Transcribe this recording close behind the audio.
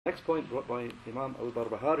next point brought by Imam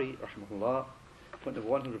al-Barbahari, rahimahullah, point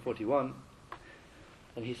number 141,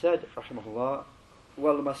 and he said, rahimahullah,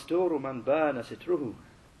 وَالْمَسْتُورُ مَنْ بَانَ سِتْرُهُ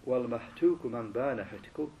وَالْمَهْتُوكُ مَنْ بَانَ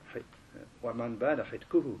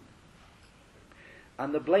حِتْكُهُ.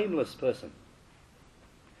 And the blameless person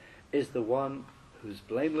is the one whose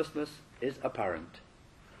blamelessness is apparent,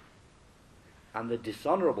 and the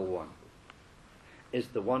dishonourable one is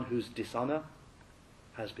the one whose dishonour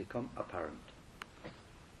has become apparent.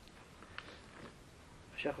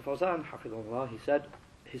 Shaykh al-Fawzan, hafidhullah, he said,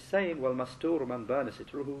 he's saying, وَالْمَسْتُورُ مَنْ بَانَ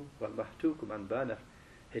سِتْرُهُ وَالْمَهْتُوكُ مَنْ بَانَ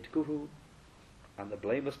حِتْكُهُ. And the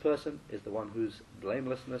blameless person is the one whose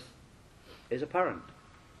blamelessness is apparent,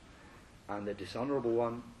 and the dishonourable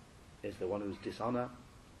one is the one whose dishonour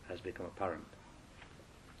has become apparent.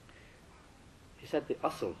 He said the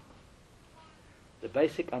asl, the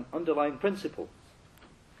basic and underlying principle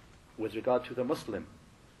with regard to the Muslim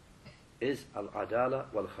is al-adala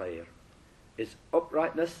wal-khair, is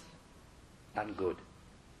uprightness and good.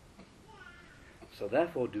 So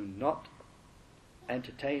therefore do not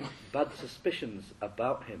entertain bad suspicions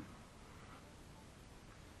about him.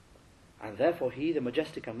 And therefore he, the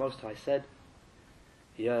Majestic and Most High, said,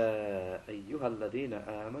 يَا أَيُّهَا الَّذِينَ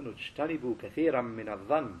آمَنُوا اجْتَنِبُوا كَثِيرًا مِنَ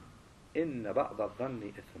الظَّنِّ إِنَّ بَعْضَ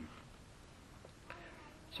الظَّنِّ إِثْمٌ.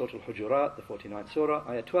 Surah Al-Hujurat, the 49th Surah,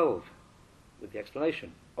 Ayah 12, with the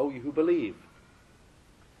explanation, O you who believe,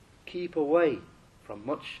 keep away from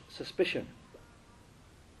much suspicion.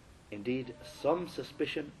 Indeed, some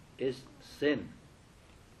suspicion is sin.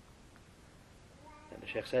 And the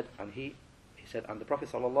Shaykh said, and he said, and the Prophet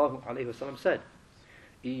ﷺ said,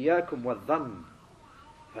 إِيَّاكُمْ وَالظَّنِّ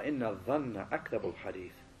فَإِنَّ الظَّنَّ أَكْذَبُ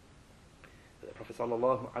الْحَدِيثِ. The Prophet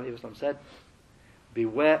ﷺ said,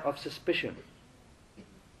 beware of suspicion,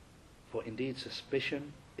 for indeed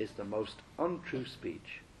suspicion is the most untrue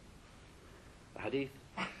speech. The hadith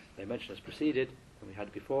they mentioned as preceded, and we had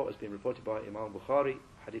it before, has been reported by Imam Bukhari,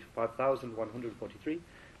 hadith 5143,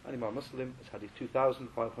 and Imam Muslim is hadith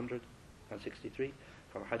 2563,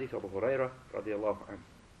 from hadith Abu Hurairah radiallahu anhu.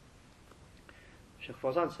 Shaykh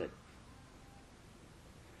Fawzan said,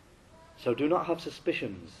 so do not have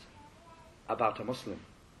suspicions about a Muslim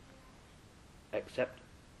except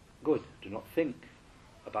good. Do not think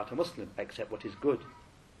about a Muslim except what is good,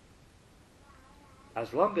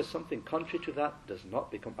 as long as something contrary to that does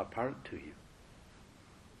not become apparent to you.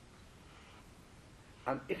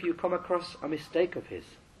 And if you come across a mistake of his,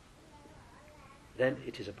 then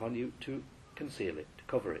it is upon you to conceal it, to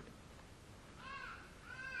cover it.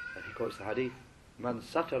 And he quotes the hadith, Man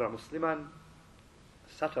satara musliman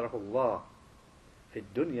satarahu Allah fi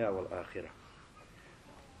dunya wal akhirah.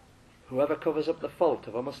 Whoever covers up the fault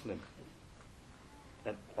of a Muslim,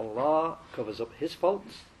 then Allah covers up his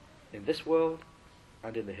faults in this world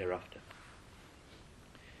and in the hereafter.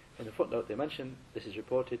 In the footnote they mention, this is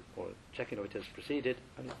reported, or checking how it has proceeded,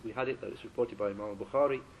 and we had it that it's reported by Imam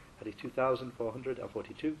Bukhari, hadith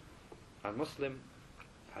 2442, and Muslim,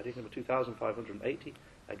 hadith number 2580,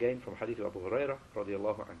 again from hadith of Abu Hurairah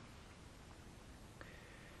radiallahu anhu.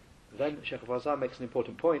 Then Shaykh Fawzan makes an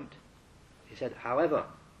important point. He said, however,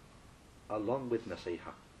 along with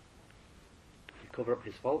nasiha, you cover up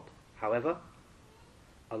his fault, however,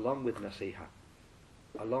 along with nasiha,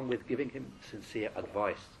 along with giving him sincere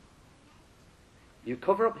advice. You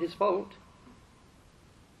cover up his fault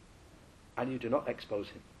and you do not expose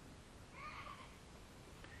him.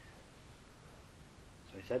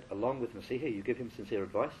 So he said, along with nasiha, you give him sincere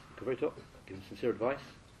advice, cover it up, give him sincere advice,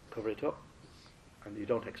 cover it up, and you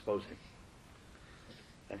don't expose him.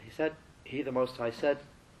 And he said, he the Most High said,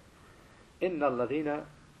 إِنَّ الَّذِينَ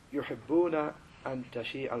يُحِبُّونَ أَن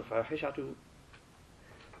تَشِيعَ الْفَاحِشَةُ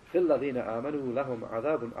فِي الَّذِينَ آمَنُوا لَهُمْ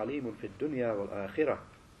عَذَابٌ أَلِيمٌ فِي الدُّنْيَا وَالْآخِرَةِ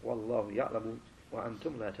وَاللَّهُ يَعْلَمُ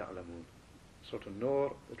وَأَنْتُمْ لَا تَعْلَمُونَ. Surah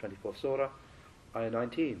An-Nur, the 24th Surah, Ayah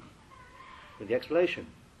 19, with the explanation.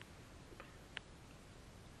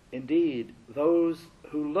 Indeed, those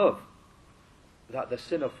who love that the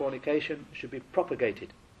sin of fornication should be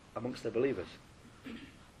propagated amongst the believers,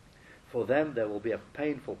 for them there will be a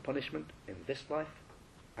painful punishment in this life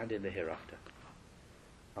and in the hereafter.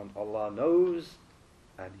 And Allah knows,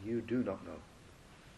 and you do not know.